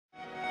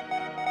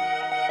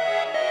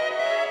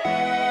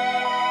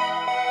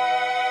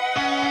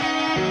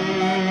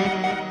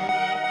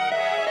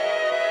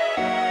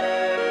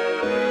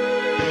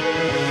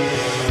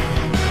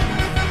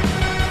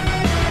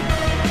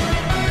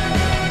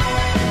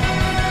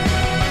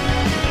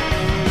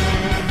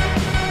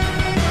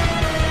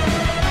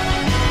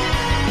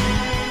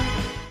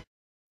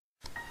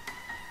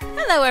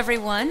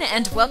everyone,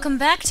 and welcome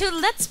back to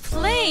Let's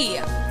Play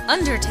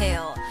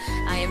Undertale.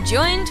 I am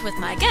joined with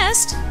my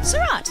guest,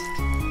 Surat.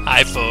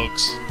 Hi,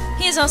 folks.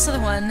 He is also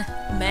the one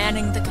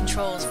manning the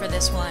controls for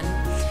this one.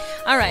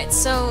 Alright,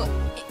 so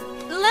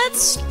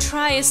let's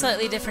try a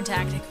slightly different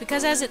tactic,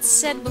 because as it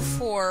said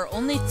before,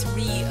 only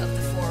 3 of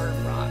the 4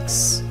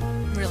 rocks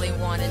really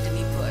wanted to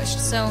be pushed.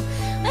 So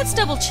let's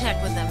double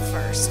check with them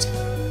first.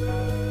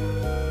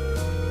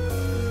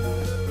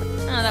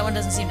 Oh, that one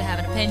doesn't seem to have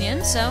an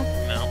opinion, so...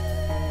 No.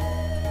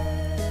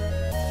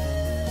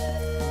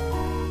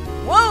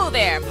 Whoa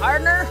there,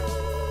 partner!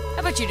 How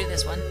about you do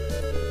this one?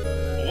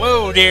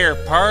 Whoa there,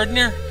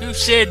 partner. Who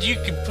said you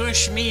could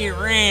push me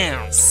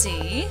around?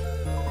 See?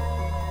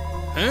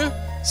 Huh?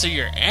 So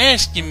you're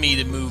asking me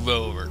to move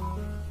over.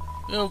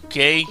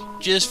 Okay,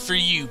 just for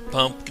you,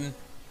 pumpkin.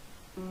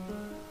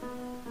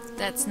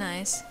 That's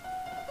nice.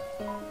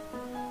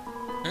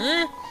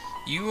 Huh?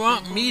 You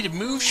want me to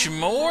move some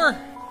more?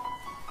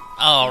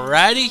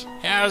 Alrighty,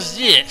 how's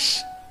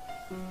this?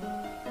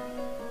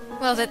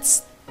 Well,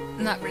 that's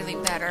not really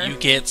better. You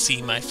can't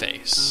see my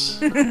face.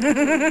 You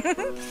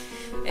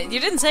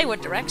didn't say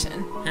what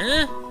direction.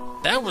 Huh?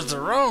 That was the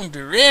wrong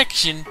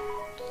direction.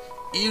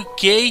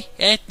 Okay,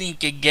 I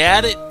think I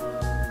got it.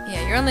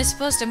 Yeah, you're only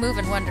supposed to move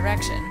in one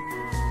direction.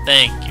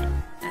 Thank you.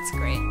 That's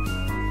great.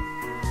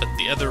 But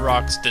the other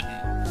rocks didn't.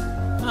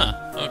 Huh,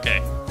 okay.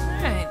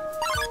 Alright.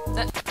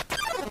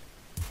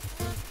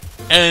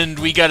 And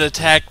we got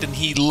attacked and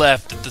he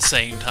left at the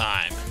same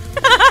time.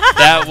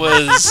 That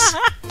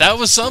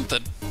was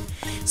something.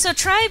 So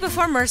try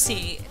before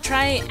Mercy.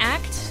 Try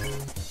Act,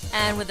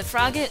 and with the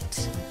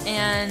Frogget,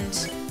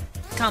 and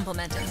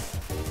compliment him.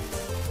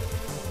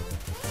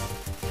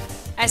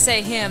 I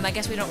say him, I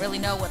guess we don't really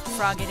know what the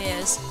Frogget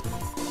is.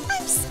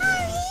 I'm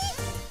sorry!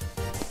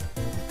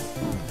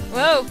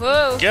 Whoa,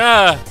 whoa!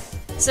 Yeah.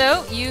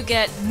 So, you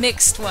get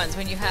mixed ones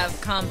when you have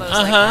combos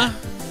like that.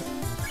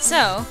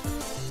 So,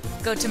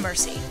 go to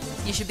Mercy.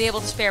 You should be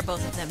able to spare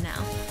both of them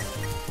now.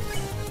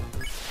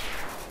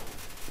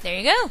 There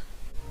you go.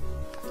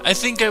 I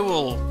think I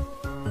will,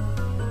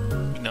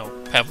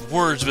 have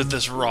words with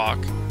this rock.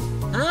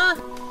 Huh?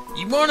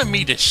 You wanted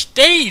me to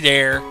stay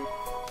there?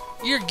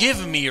 You're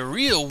giving me a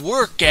real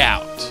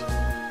workout.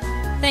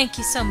 Thank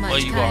you so much, well,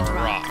 you kind are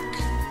a rock.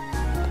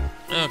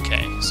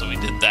 Okay, so we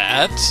did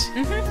that.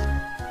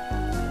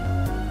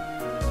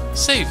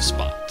 Save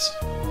spot.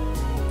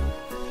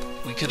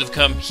 We could have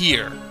come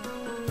here.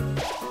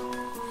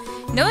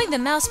 Knowing the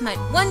mouse might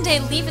one day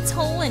leave its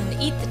hole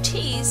and eat the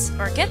cheese,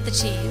 or get the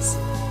cheese,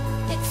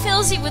 it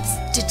fills you with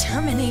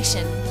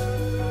determination.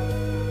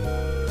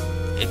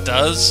 It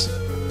does?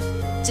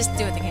 Just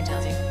do what the game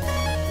tells you.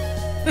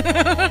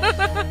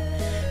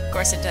 Of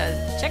course it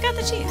does. Check out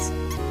the cheese.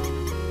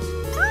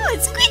 Oh,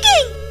 it's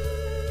squeaking!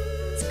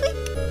 Squeak!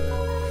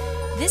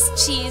 This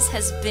cheese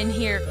has been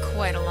here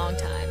quite a long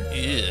time.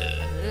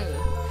 Yeah.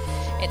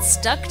 Ooh. It's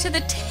stuck to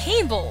the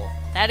table.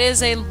 That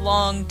is a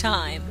long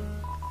time.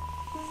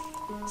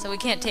 So we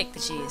can't take the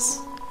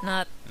cheese.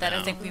 Not that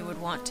I think we would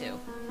want to.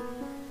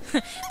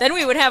 Then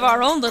we would have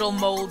our own little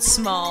mold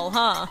small,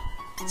 huh?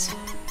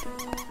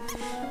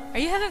 Are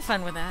you having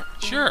fun with that?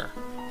 Sure.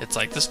 It's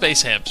like the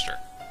space hamster.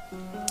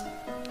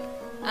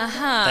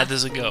 Uh-huh. That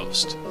is a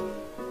ghost.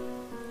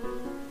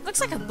 Looks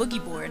like a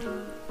boogie board.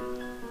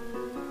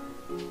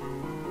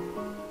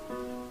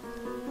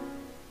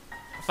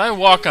 If I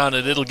walk on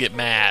it, it'll get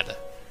mad.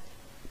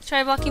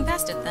 Try walking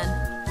past it, then.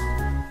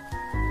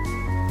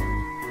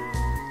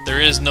 There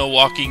is no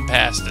walking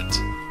past it.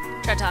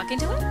 Try talking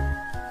to it?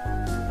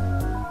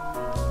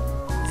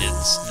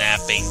 It's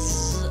napping.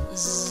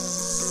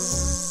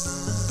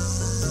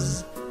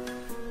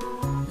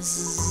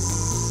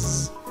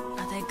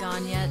 Are they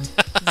gone yet?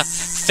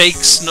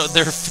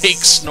 They're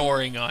fake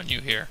snoring on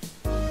you here.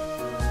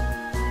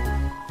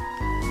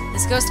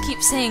 This ghost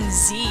keeps saying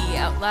Z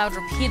out loud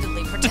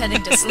repeatedly,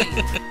 pretending to sleep.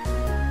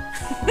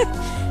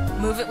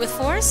 Move it with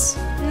force?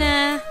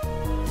 Nah.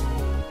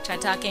 Try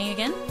talking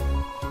again?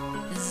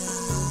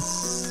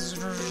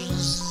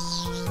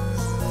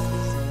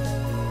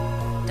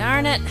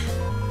 Darn it.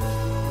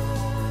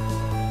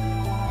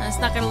 That's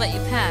not gonna let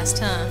you past,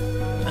 huh?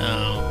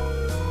 No.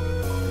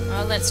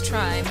 Well, let's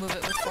try. Move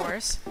it with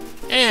force.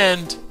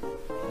 And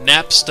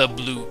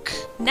Napstablook.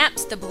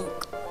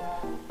 Napstablook.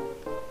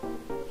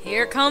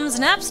 Here comes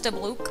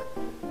Napstablook.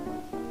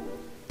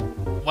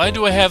 Why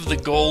do I have the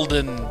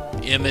golden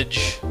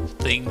image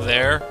thing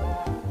there?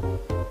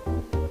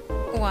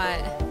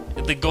 What?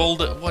 The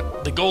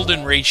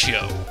golden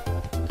ratio.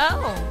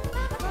 Oh.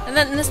 And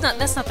then that's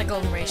not the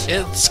golden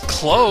ratio. It's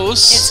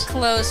close. It's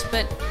close,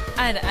 but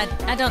I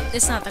don't.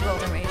 It's not the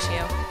golden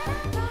ratio.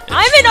 It's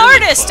I'm an really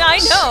artist. close. I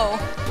know.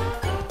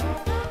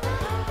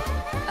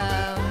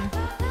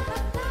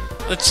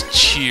 Let's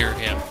cheer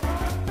him.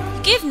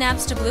 Give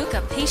Napstablook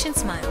a patient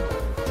smile.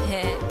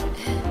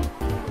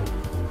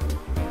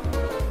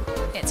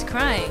 It's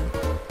crying.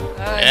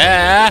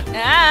 Yeah.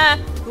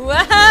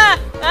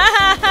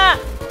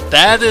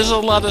 That is a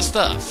lot of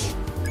stuff.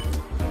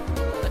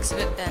 Looks a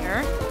bit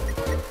better.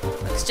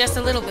 Looks just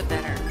a little bit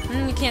better.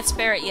 You can't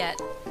spare it yet.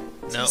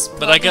 No, Just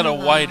but I got a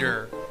plugging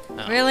wider...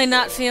 Oh. Really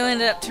not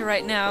feeling it up to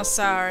right now,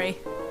 sorry.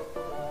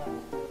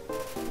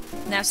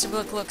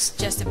 Napsterbook looks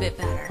just a bit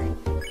better.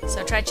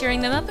 So try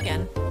cheering them up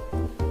again.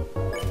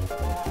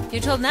 You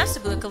told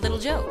Napsterbook a little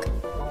joke.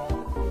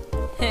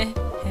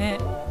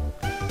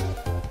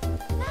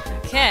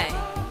 Okay.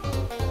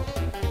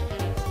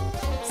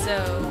 So,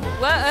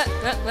 what?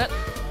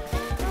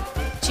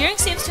 Cheering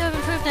seems to have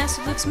improved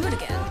Napsterbook's mood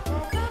again.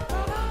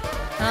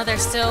 Oh, they're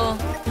still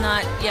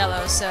not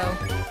yellow, so...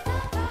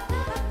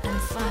 I'm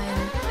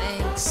fine,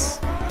 thanks.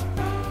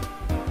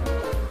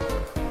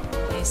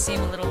 They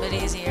seem a little bit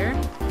easier.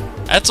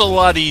 That's a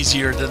lot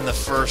easier than the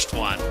first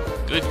one.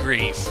 Good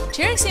grief.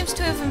 Cheering seems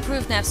to have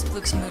improved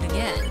Napsterbook's mood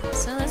again.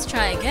 So let's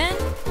try again.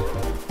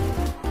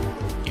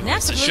 He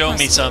wants to show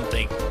me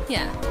something.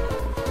 Yeah.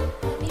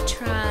 Let me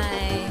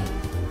try...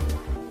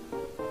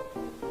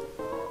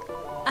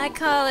 I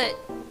call it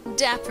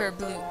Dapper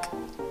Blook.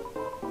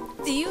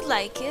 Do you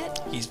like it?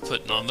 He's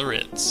putting on the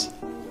Ritz.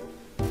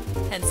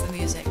 Hence the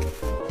music.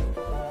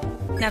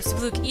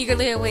 Napsterbook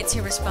eagerly awaits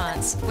your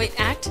response. Wait,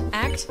 act?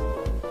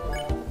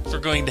 We're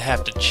going to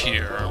have to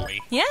cheer, aren't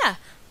we? Yeah.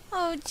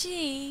 Oh,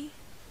 gee.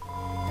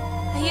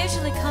 I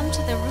usually come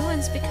to the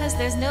ruins because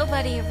there's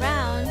nobody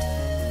around.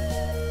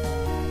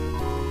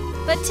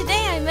 But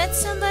today I met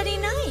somebody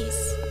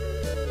nice.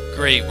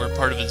 Great, we're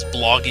part of his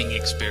blogging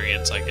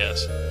experience, I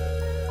guess.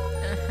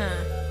 Uh-huh.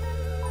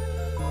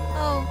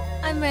 Oh,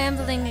 I'm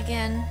rambling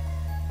again.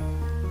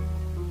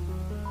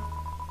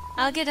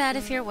 I'll get out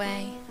of your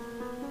way.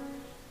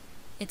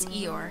 It's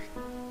Eeyore.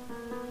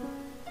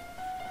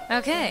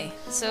 Okay,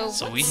 so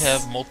we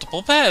have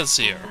multiple paths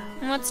here.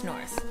 What's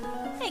north?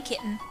 Hey,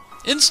 kitten.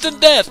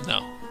 Instant death!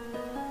 No.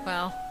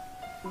 Well...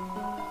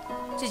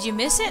 Did you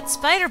miss it?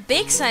 Spider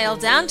bake sale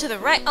down to the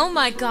right. Oh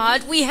my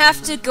god, we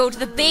have to go to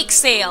the bake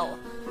sale!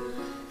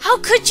 How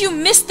could you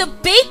miss the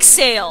bake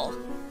sale?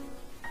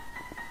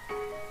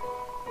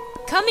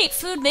 Come eat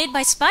food made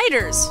by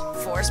spiders.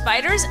 For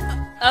spiders?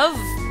 Of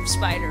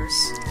spiders.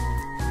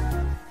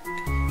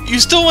 You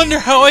still wonder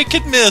how I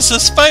could miss a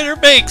spider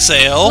bake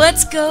sale?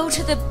 Let's go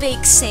to the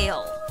bake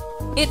sale.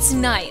 It's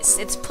nice,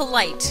 it's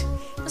polite.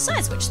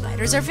 Besides which,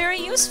 spiders are very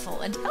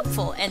useful and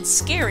helpful and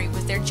scary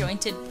with their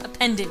jointed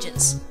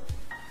appendages.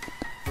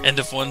 And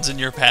if one's in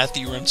your path,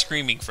 you run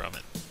screaming from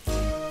it.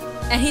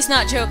 And he's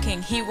not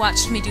joking, he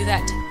watched me do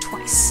that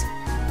twice.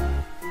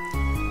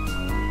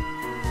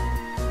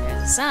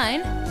 There's a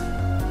sign.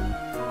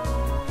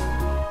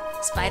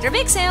 Spider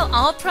bake sale,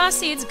 all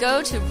proceeds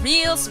go to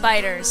real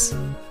spiders.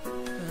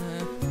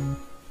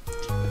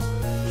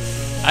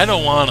 I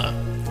don't wanna.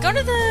 Go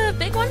to the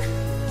big one.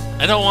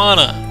 I don't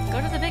wanna.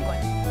 Go to the big one.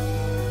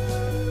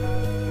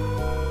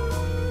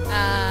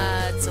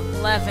 It's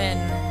 11.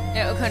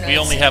 Oh, no, We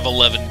only have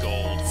 11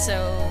 gold.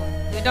 So,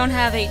 we don't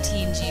have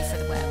 18G for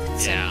the web.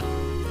 So. Yeah.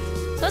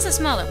 So that's a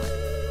smaller one.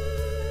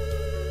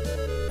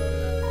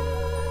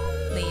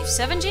 Leave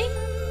 7G?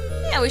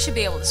 Yeah, we should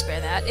be able to spare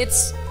that.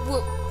 It's...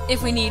 well,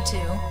 if we need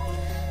to.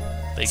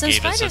 They So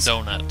gave us a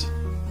spiders-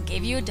 donut.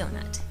 Gave you a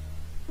donut.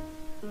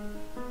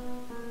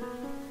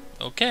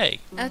 Okay.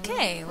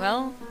 Okay,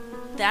 well,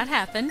 that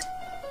happened.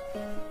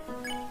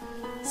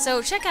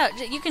 So check out,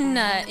 you can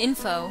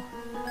info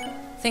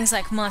things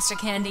like monster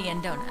candy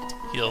and donut.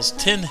 Heals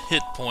 10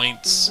 hit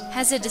points.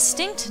 Has a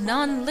distinct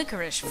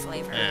non-licorice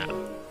flavor. Yeah.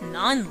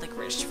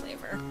 Non-licorice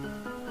flavor.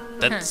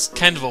 That's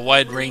kind of a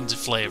wide range of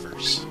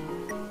flavors.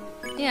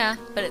 Yeah,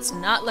 but it's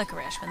not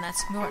licorice, and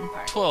that's the important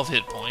part. 12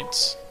 hit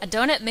points. A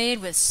donut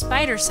made with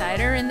spider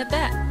cider in the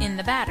batter.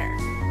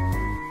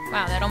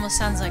 Wow, that almost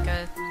sounds like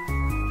a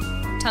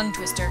tongue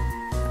twister.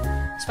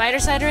 Spider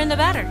cider in the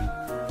batter.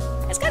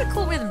 It's got a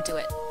cool rhythm to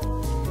it.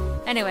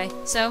 Anyway,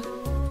 so...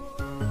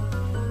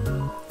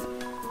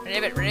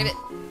 Ribbit.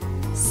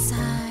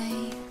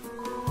 Sigh.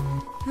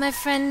 My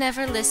friend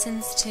never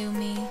listens to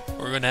me.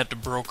 We're going to have to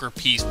broker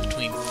peace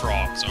between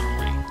frogs, aren't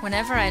we?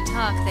 Whenever I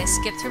talk, they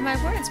skip through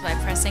my words by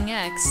pressing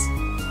X.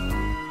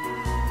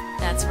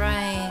 That's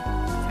right.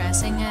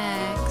 Pressing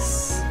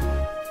X.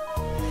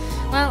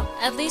 Well,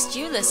 at least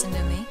you listen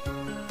to me.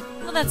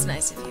 Well, that's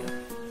nice of you.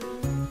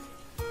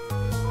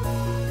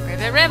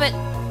 Ribbit.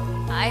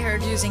 I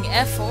heard using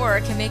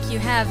F4 can make you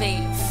have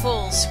a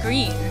full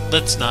screen.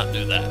 Let's not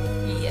do that.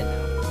 Yeah,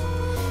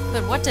 no.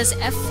 But what does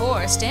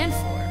F4 stand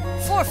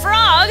for? For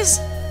frogs!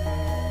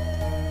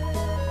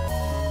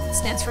 It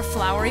stands for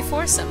flowery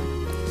foursome.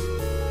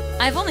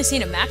 I've only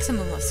seen a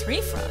maximum of 3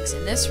 frogs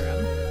in this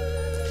room.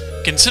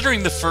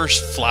 Considering the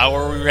first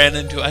flower we ran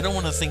into, I don't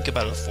want to think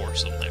about a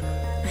foursome there.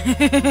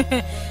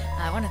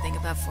 I want to think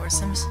about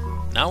foursomes.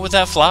 Not with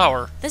that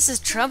flower. This is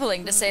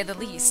troubling, to say the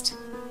least.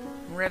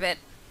 Ribbit.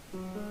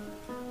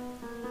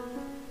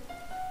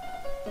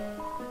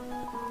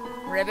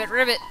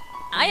 Ribbit.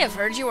 I have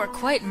heard you are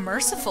quite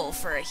merciful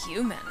for a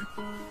human.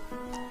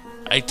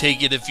 I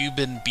take it if you've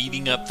been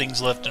beating up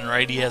things left and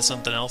right, he has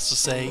something else to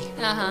say.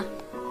 Uh-huh.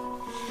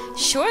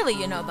 Surely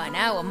you know by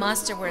now a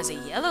monster wears a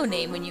yellow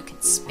name when you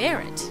can spare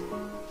it.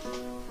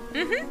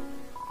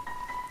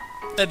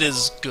 That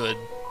is good.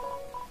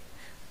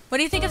 What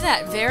do you think of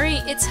that?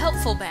 It's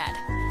helpful bad.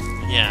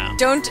 Yeah.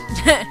 Don't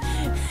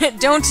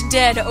don't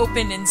dead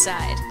open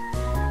inside.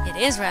 It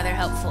is rather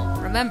helpful.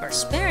 Remember,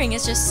 sparing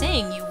is just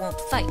saying you won't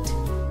fight.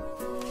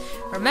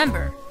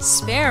 Remember,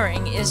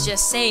 sparing is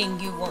just saying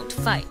you won't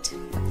fight.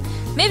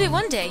 Maybe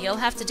one day you'll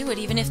have to do it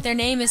even if their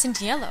name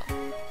isn't yellow.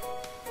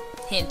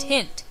 Hint,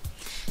 hint.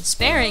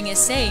 Sparing is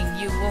saying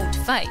you won't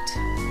fight.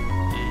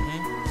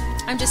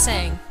 I'm just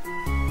saying.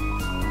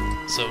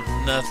 So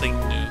nothing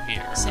new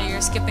here. So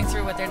you're skipping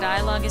through what their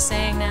dialogue is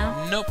saying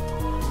now? Nope.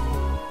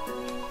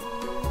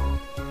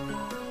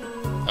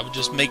 I was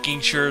just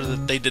making sure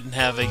that they didn't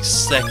have a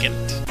second.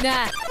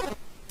 Nah.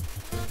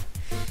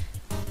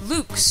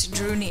 Luke's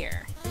drew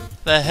near.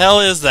 The hell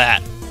is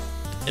that?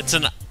 Is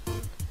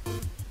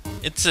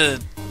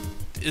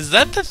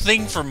that the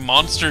thing from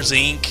Monsters,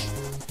 Inc.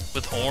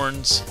 with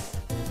horns?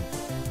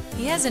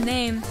 He has a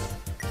name.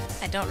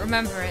 I don't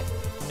remember it.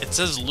 It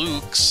says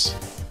Luke's.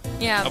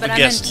 Yeah, I but would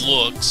guess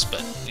looks,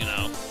 but, you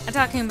know. I'm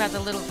talking about the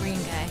little green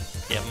guy.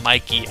 Yeah,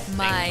 Mikey, I think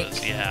Mike.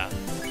 was, yeah.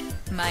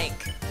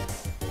 Mike.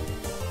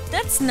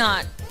 Let's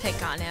not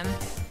pick on him.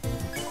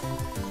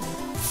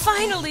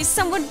 Finally,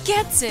 someone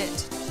gets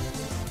it!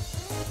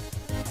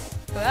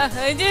 Wow.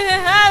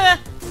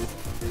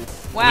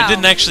 We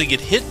didn't actually get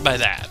hit by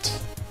that.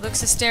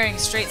 Looks is staring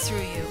straight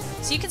through you,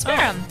 so you can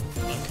spare him.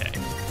 Okay.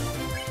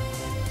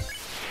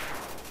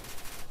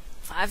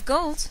 5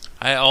 gold.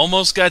 I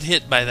almost got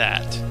hit by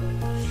that.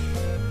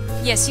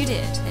 Yes, you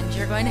did, and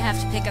you're going to have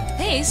to pick up the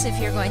pace if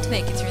you're going to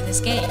make it through this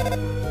game.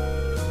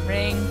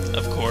 Ring.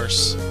 Of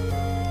course.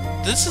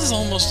 This is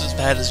almost as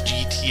bad as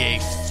GTA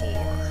 4.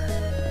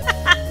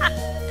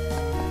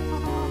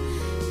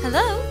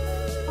 Hello?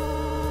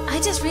 I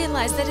just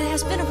realized that it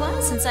has been a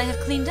while since I have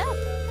cleaned up.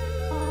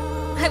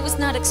 I was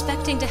not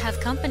expecting to have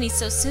company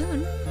so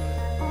soon.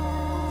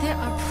 There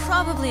are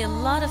probably a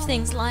lot of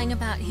things lying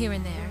about here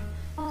and there.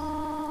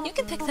 You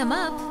can pick them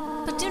up,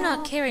 but do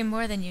not carry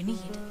more than you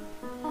need.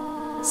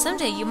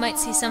 Someday you might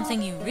see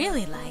something you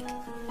really like.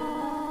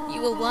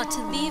 You will want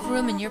to leave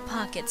room in your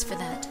pockets for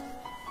that.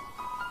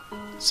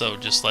 So,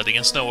 just letting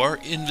us know our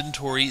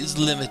inventory is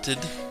limited.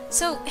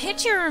 So,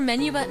 hit your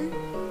menu button.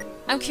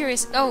 I'm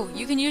curious. Oh,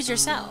 you can use your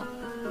cell.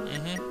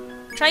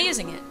 Try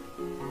using it.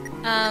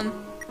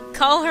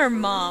 Call her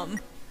mom.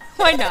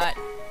 Why not?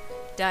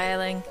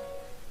 Dialing.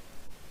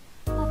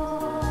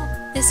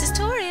 This is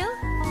Toriel.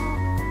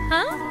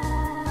 Huh?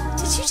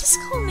 Did you just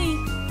call me?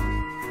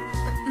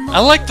 I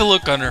like the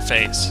look on her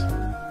face.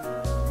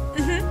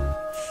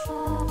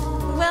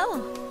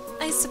 Well,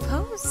 I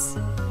suppose.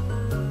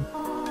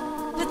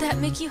 Would that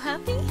make you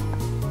happy?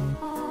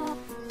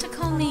 To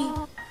call me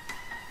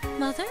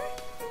Mother?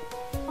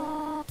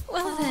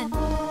 Well then,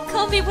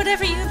 call me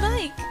whatever you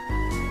like.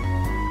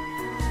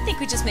 I think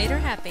we just made her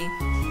happy.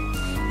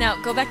 Now,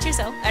 go back to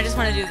yourself. I just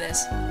want to do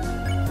this.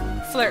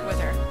 Flirt with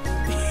her.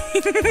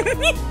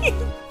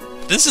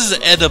 This is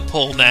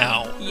Oedipal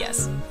now.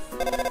 Yes.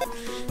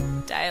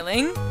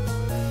 Dialing.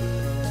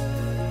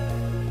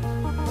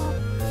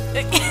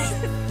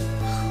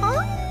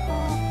 Huh?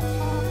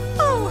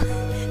 Oh.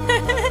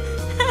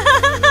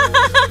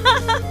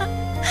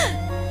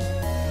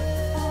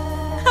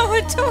 How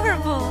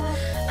adorable.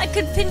 I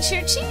could pinch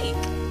your cheek.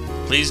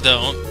 Please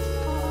don't.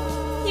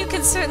 You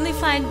can certainly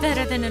find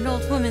better than an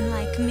old woman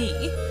like me.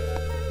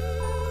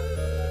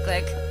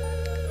 Click.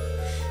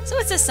 So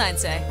what's this sign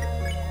say?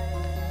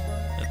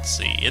 Let's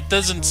see. It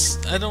doesn't.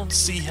 I don't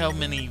see how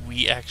many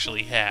we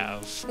actually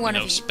have. One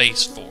of each.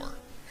 Space for.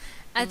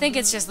 I think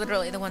it's just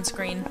literally the one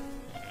screen.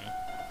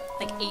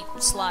 Like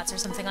 8 slots or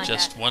something like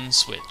Just that. one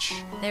switch.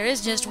 There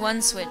is just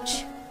one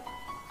switch.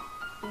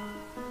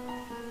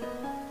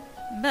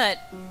 But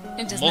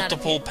it does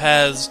Multiple not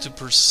paths to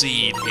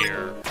proceed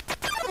here.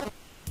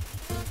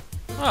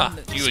 Ah,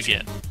 you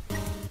again.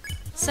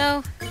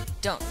 So,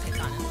 don't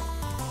pick on him.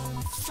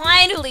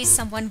 Finally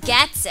someone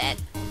gets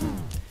it!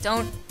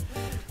 Don't...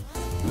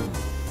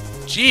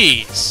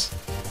 Jeez.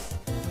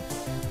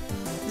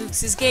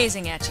 Luke's is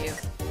gazing at you.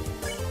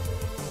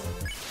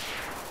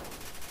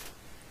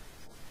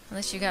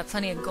 Unless you got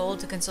plenty of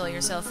gold to console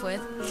yourself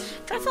with.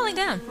 Try falling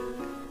down.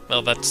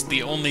 Well, that's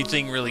the only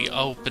thing really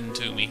open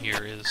to me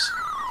here is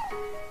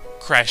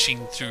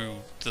crashing through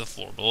to the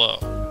floor below.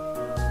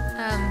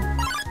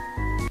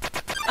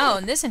 Oh,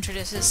 and this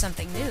introduces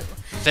something new.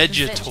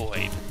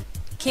 Vegetoid.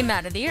 Came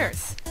out of the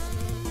earth.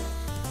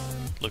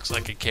 Looks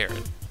like a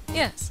carrot.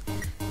 Yes.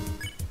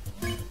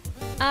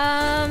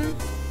 How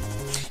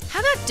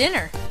about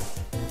dinner?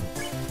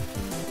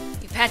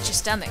 You pat your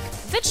stomach.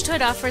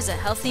 Vegetoid offers a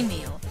healthy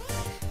meal.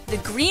 The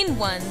green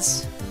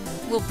ones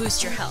will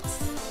boost your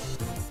health.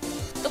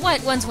 The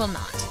white ones will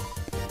not.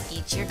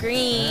 Eat your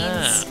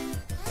greens.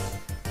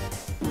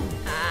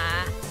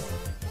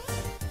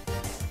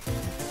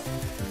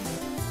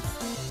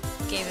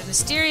 Gave a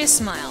mysterious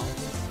smile.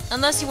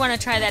 Unless you want to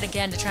try that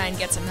again to try and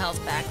get some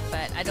health back,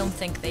 but I don't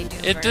think they do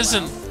It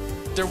doesn't... well.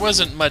 There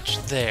wasn't much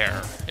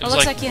there. It was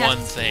looks like like you one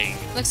have- thing.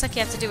 Looks like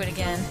you have to do it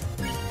again.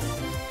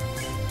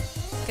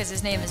 Because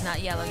his name is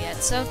not yellow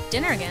yet, so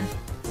dinner again.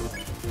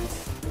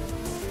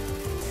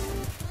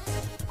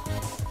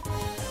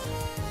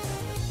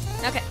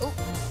 Okay, ooh.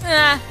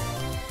 Ah!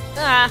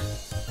 Ah!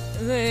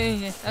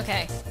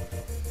 Okay.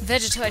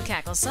 Vegetoid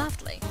cackles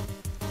softly.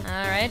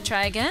 Alright,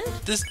 try again.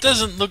 This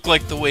doesn't look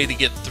like the way to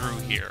get through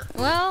here.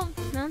 Well,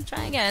 no,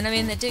 try again. I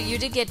mean, you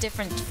did get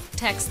different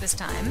text this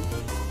time.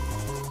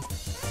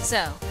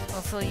 So,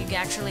 hopefully you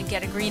actually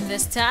get a green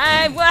this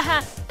time.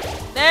 Waha!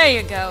 There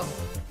you go.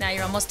 Now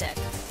you're almost dead.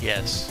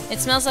 Yes. It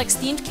smells like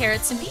steamed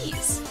carrots and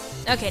peas.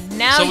 Okay,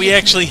 now so we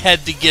actually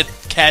had to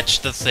catch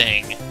the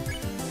thing.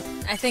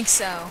 I think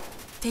so.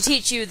 They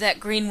teach you that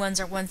green ones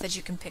are ones that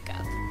you can pick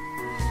up.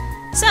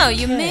 So,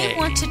 you may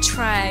want to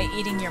try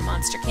eating your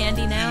monster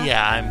candy now.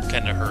 Yeah, I'm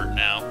kind of hurt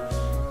now.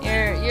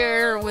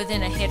 You're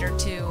within a hit or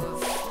two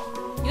of...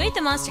 You ate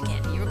the monster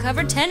candy. You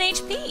recovered 10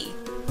 HP.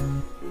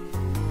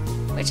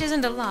 Which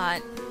isn't a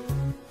lot.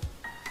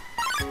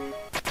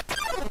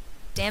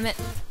 Damn it.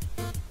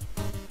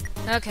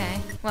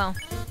 Okay, well.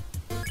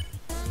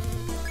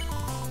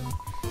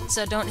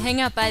 So don't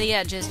hang out by the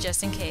edges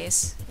just in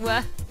case.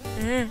 What?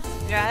 Okay.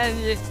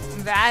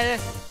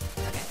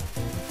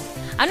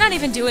 I'm not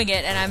even doing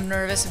it, and I'm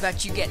nervous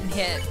about you getting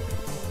hit.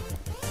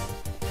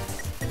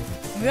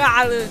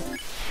 I'm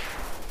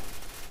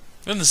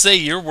gonna say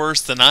you're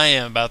worse than I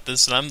am about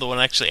this, and I'm the one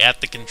actually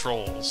at the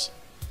controls.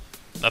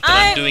 Not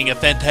that I'm doing a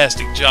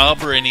fantastic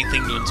job or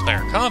anything to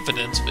inspire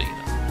confidence, but you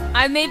know.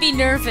 I may be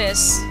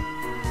nervous.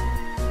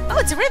 Oh,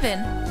 it's a ribbon.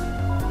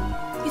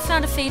 You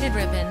found a faded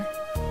ribbon.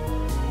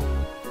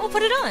 Oh,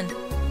 put it on.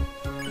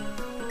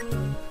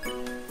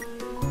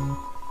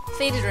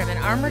 Faded ribbon.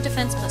 Armor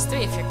defense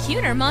 +3. If you're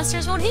cuter,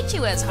 monsters won't hit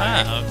you as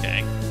hard. Ah,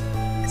 okay.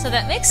 So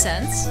that makes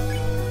sense.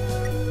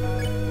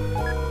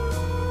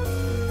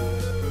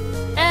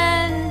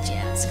 And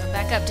yeah, let's go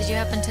back up. Did you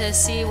happen to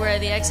see where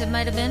the exit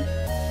might have been?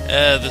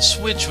 The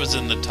switch was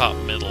in the top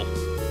middle.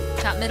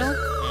 Top middle?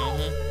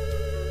 Mm-hmm.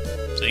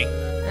 See?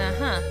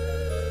 Uh-huh.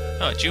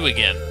 Oh, it's you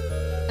again.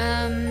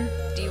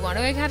 Do you want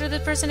to encounter the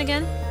person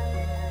again?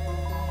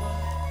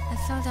 I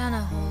fell down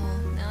a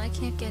hole. Now I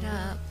can't get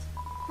up.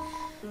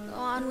 Go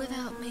on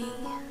without me.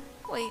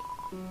 Wait,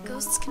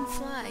 ghosts can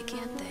fly,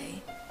 can't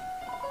they?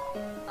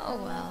 Oh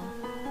well.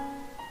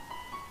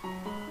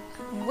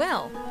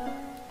 Well.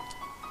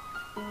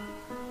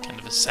 Kind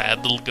of a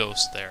sad little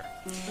ghost there.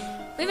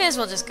 We may as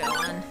well just go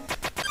on.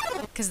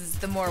 Because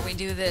the more we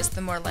do this,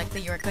 the more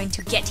likely you are going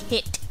to get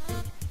hit.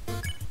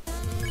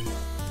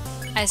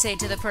 I say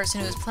to the person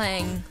who is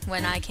playing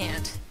when I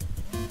can't.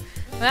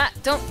 Ah,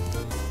 don't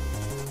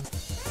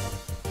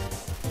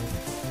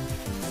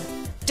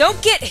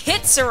get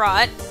hit,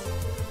 Surat!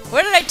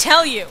 What did I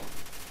tell you?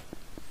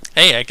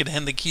 Hey, I could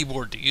hand the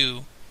keyboard to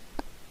you.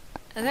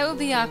 That would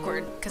be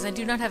awkward, because I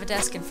do not have a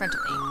desk in front of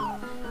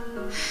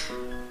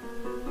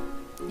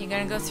me. You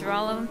gonna go through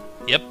all of them?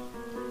 Yep.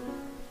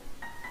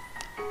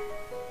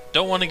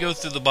 Don't want to go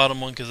through the bottom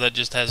one, because that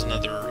just has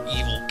another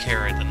evil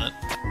carrot in it.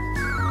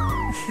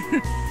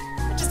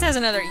 It just has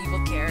another evil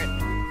carrot.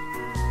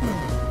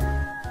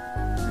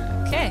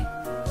 Okay.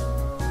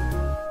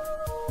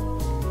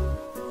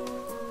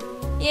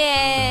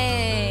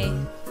 Yay!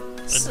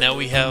 And now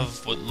we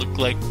have what look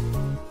like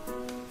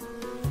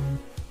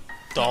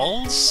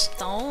dolls?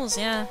 Dolls,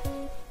 yeah.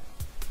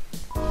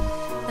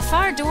 The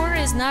far door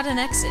is not an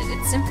exit.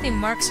 It simply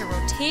marks a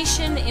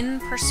rotation in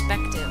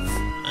perspective.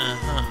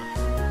 Uh-huh.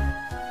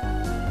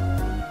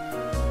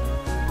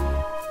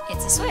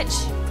 It's a switch.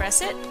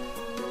 Press it.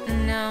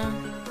 No.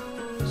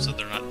 So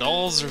they're not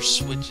dolls or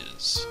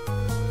switches.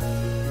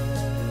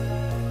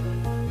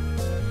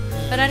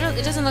 But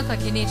it doesn't look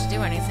like you need to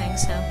do anything,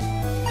 so...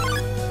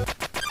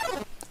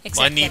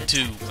 Well, I need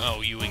to...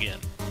 Oh, you again.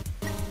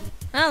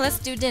 Oh, let's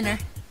do dinner.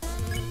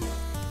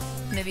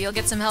 Maybe you'll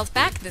get some health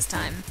back this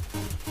time.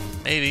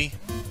 Maybe.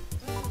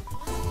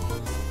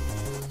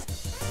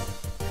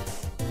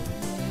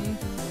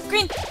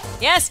 Green!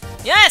 Yes!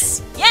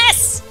 Yes!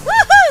 Yes!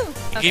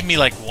 Woohoo! It gave me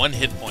like 1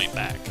 hit point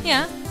back.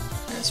 Yeah.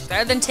 It's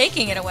better than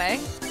taking it away.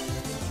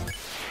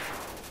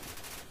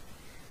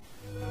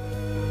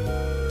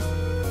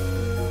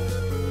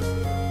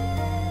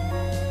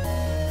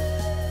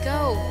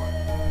 Go.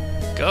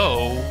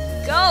 Go?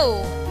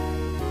 Go!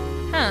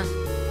 Huh.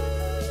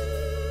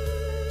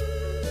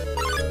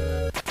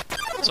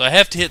 So I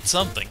have to hit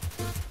something.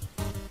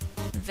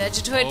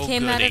 Vegetoid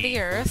came out of the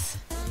earth.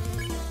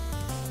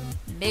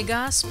 Big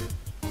Osp.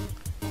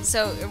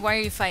 So, why are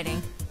you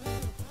fighting?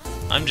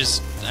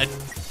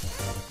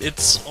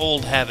 It's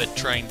old habit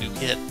trying to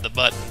hit the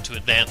button to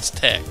advance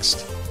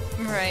text.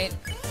 Right.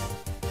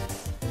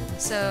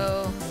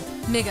 So,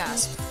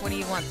 Migasp, what do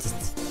you want?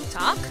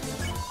 Talk?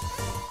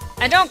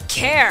 I don't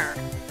care!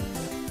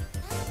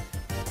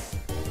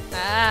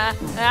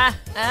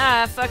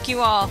 Fuck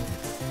you all.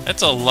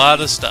 That's a lot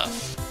of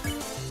stuff.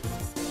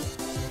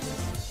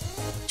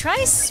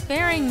 Try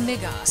sparing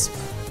Migasp.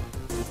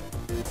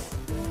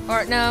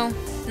 Or, no,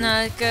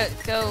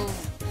 go.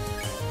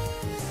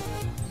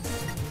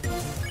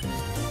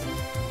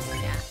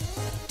 Yeah.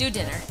 Do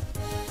dinner.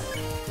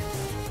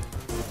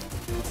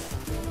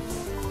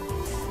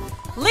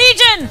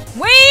 Legion!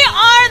 We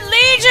are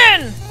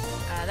Legion!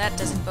 That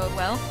doesn't bode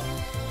well.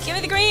 Give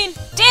me the green!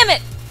 Damn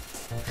it!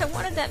 I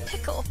wanted that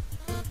pickle.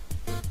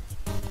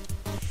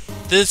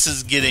 This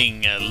is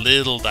getting a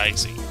little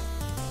dicey.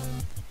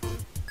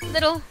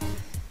 Little.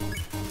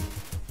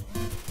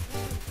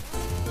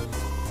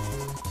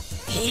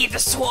 Heed the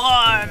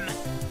swarm!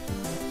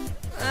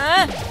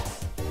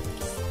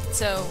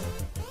 So,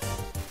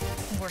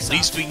 worse At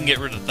least off. we can get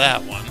rid of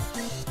that one.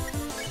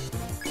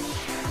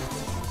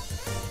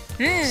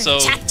 So,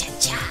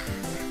 Cha-cha-cha.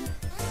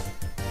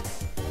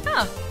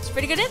 Oh, it's a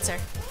pretty good answer.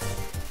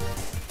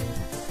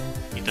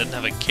 he doesn't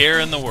have a care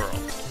in the world.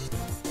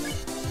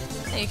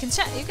 Yeah, you can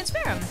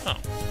spare him. Oh.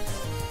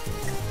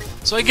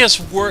 So I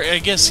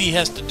guess he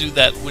has to do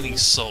that when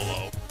he's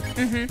solo.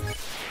 Mm-hmm.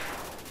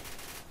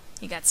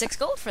 You got 6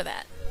 gold for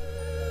that.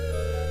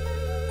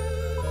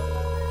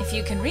 If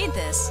you can read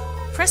this,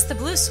 press the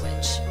blue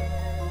switch.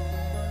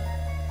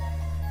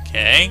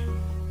 Okay.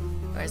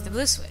 Where's the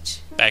blue switch?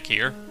 Back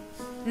here.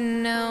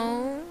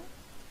 No.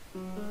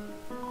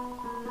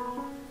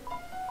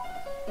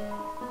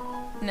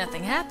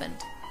 Nothing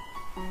happened.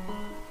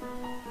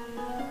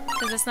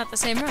 Because it's not the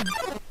same room.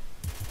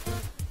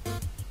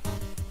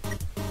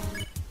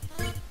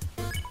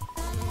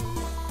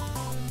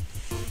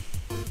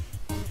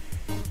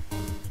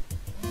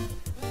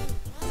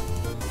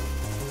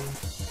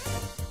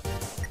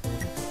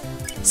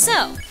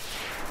 So,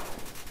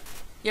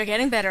 you're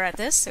getting better at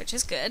this, which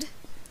is good.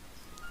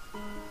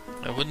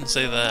 I wouldn't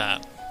say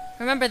that.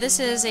 Remember, this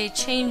is a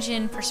change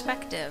in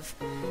perspective.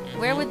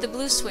 Where would the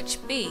blue switch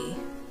be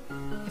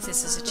if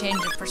this is a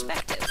change of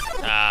perspective?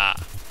 Ah.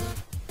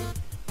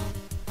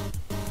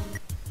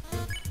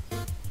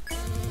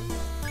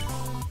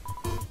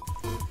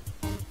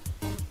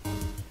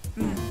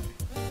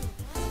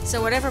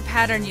 So whatever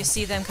pattern you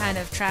see them kind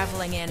of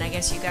traveling in, I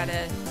guess you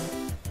gotta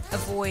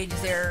avoid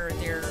their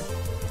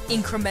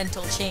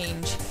incremental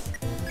change.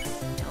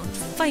 Don't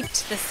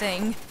fight the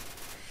thing.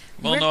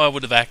 Well, no, I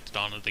would have acted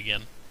on it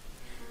again.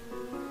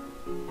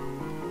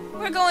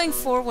 We're going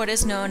for what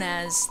is known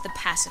as the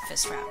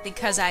pacifist route,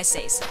 because I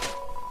say so.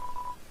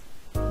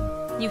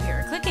 You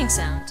hear a clicking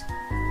sound.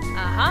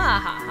 Aha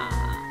ha ha ha.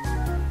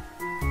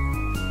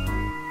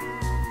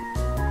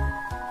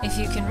 If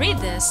you can read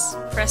this,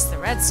 press the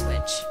red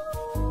switch.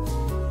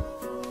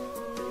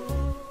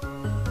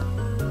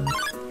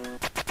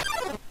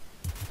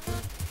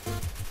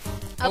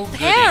 A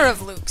pair of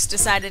Lukes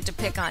decided to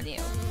pick on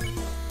you.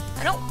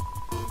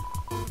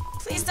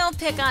 Please don't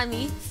pick on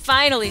me.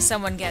 Finally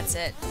someone gets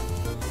it.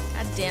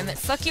 God damn it.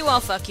 Fuck you all,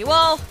 fuck you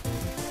all.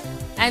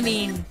 I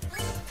mean,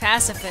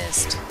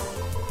 pacifist.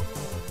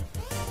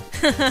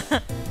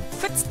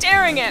 Quit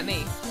staring at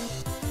me.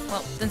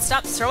 Well, then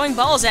stop throwing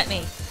balls at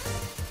me.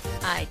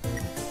 I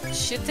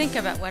should think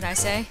about what I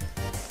say.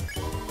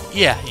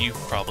 Yeah, you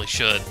probably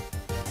should.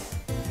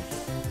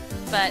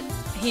 But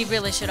he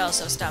really should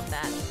also stop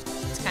that.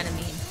 It's kind of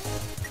mean.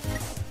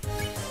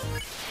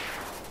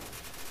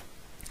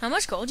 How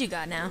much gold you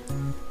got now?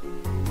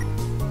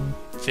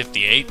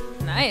 58.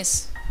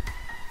 Nice.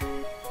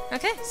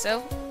 Okay,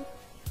 so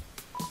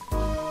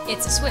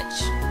it's a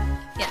switch.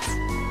 Yes.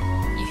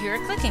 You hear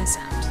a clicking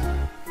sound.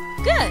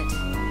 Good.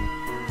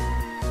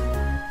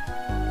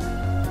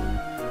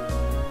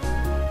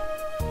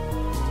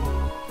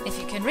 If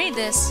you can read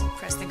this,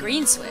 press the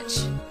green switch.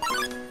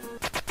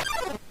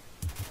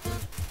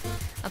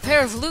 A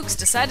pair of Lukes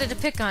decided to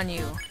pick on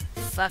you.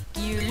 Fuck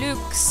you,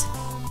 Lukes.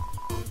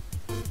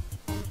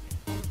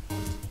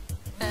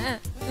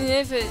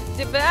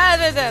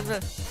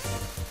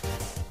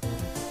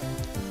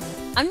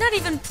 I'm not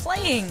even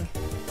playing!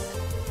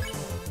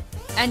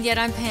 And yet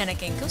I'm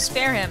panicking. Go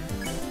spare him.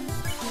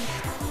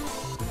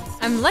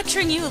 I'm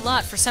lecturing you a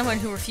lot for someone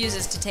who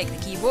refuses to take the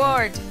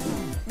keyboard.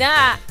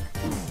 Ah!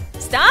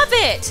 Stop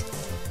it!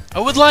 I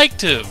would like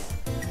to.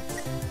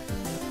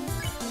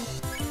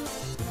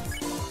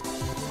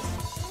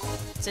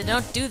 So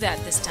don't do that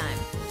this time.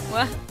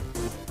 What?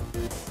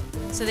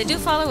 So they do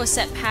follow a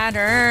set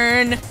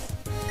pattern.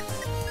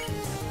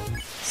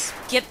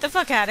 Get the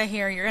fuck out of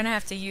here. You're gonna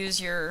have to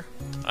use your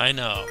I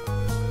know.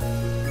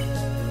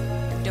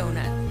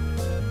 donut.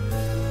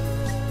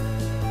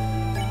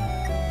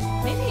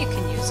 Maybe you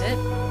can use it.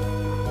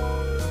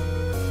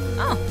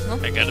 Oh,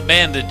 well, I got a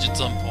bandage at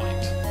some point.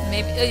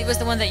 maybe it was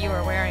the one that you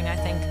were wearing, I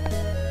think.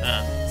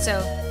 So,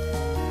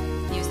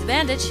 use the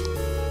bandage.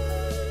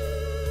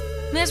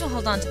 May as well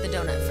hold on to the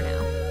donut for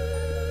now.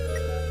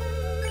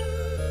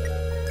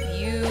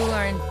 You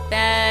are in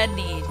bad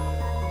need.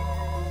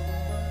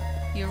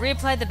 You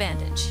reapplied the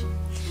bandage.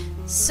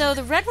 So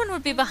the red one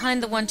would be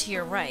behind the one to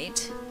your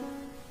right.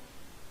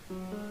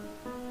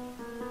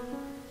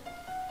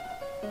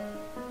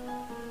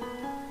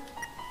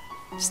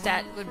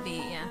 That would be,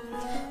 yeah.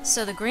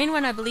 So the green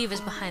one, I believe, is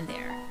behind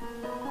there.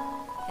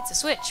 It's a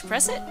switch.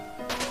 Press it.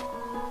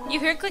 You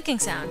hear a clicking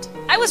sound.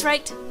 I was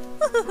right!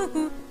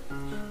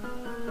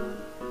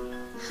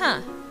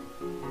 Huh.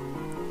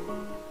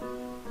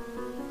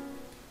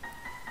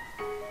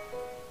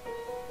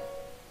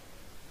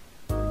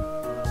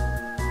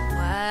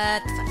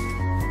 What the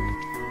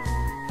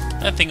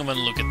fuck? I think I'm gonna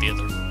look at the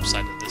other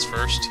side of this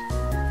first.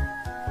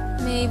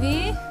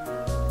 Maybe?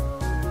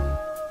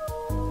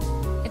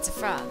 It's a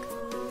frog.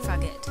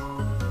 Frogget.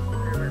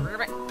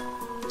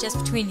 just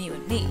between you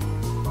and me.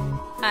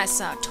 I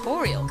saw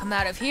Toriel come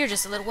out of here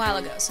just a little while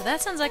ago, so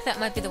that sounds like that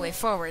might be the way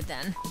forward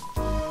then.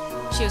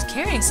 She was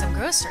carrying some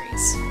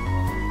groceries.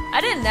 I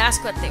didn't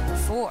ask what they were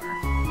for.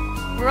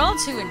 We're all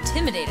too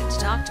intimidated to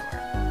talk to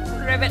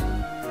her. Ribbit.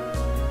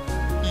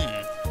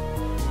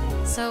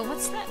 So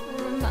what's that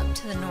room up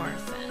to the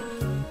north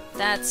then?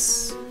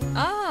 That's...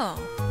 oh.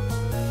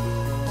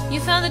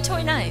 You found the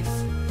toy knife.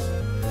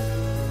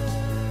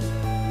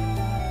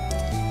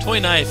 Toy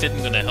knife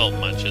isn't gonna help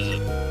much, is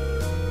it?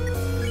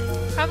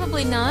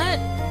 Probably not.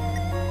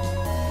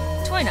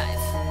 Toy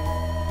knife.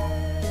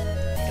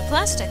 Made of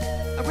plastic.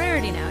 A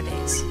rarity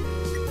nowadays.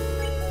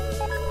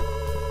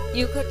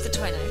 You equipped the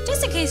toy knife,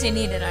 just in case you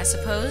need it, I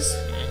suppose.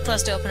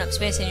 Plus to open up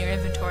space in your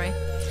inventory.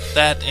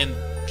 That and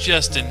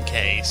just in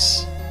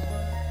case.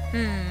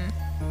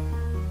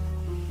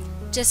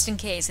 Just in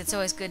case, it's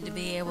always good to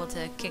be able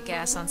to kick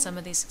ass on some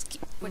of these...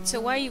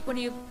 So what are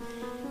you...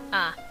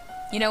 Ah,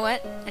 you know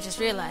what? I just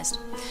realized.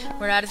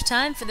 We're out of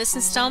time for this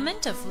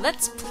installment of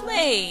Let's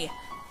Play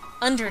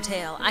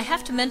Undertale. I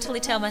have to mentally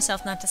tell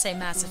myself not to say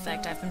Mass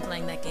Effect. I've been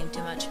playing that game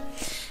too much.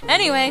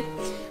 Anyway,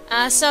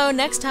 so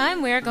next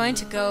time we're going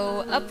to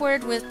go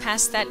upward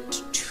past that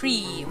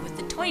tree with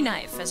the toy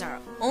knife as our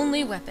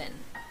only weapon.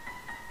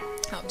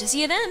 Hope to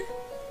see you then.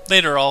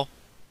 Later, all.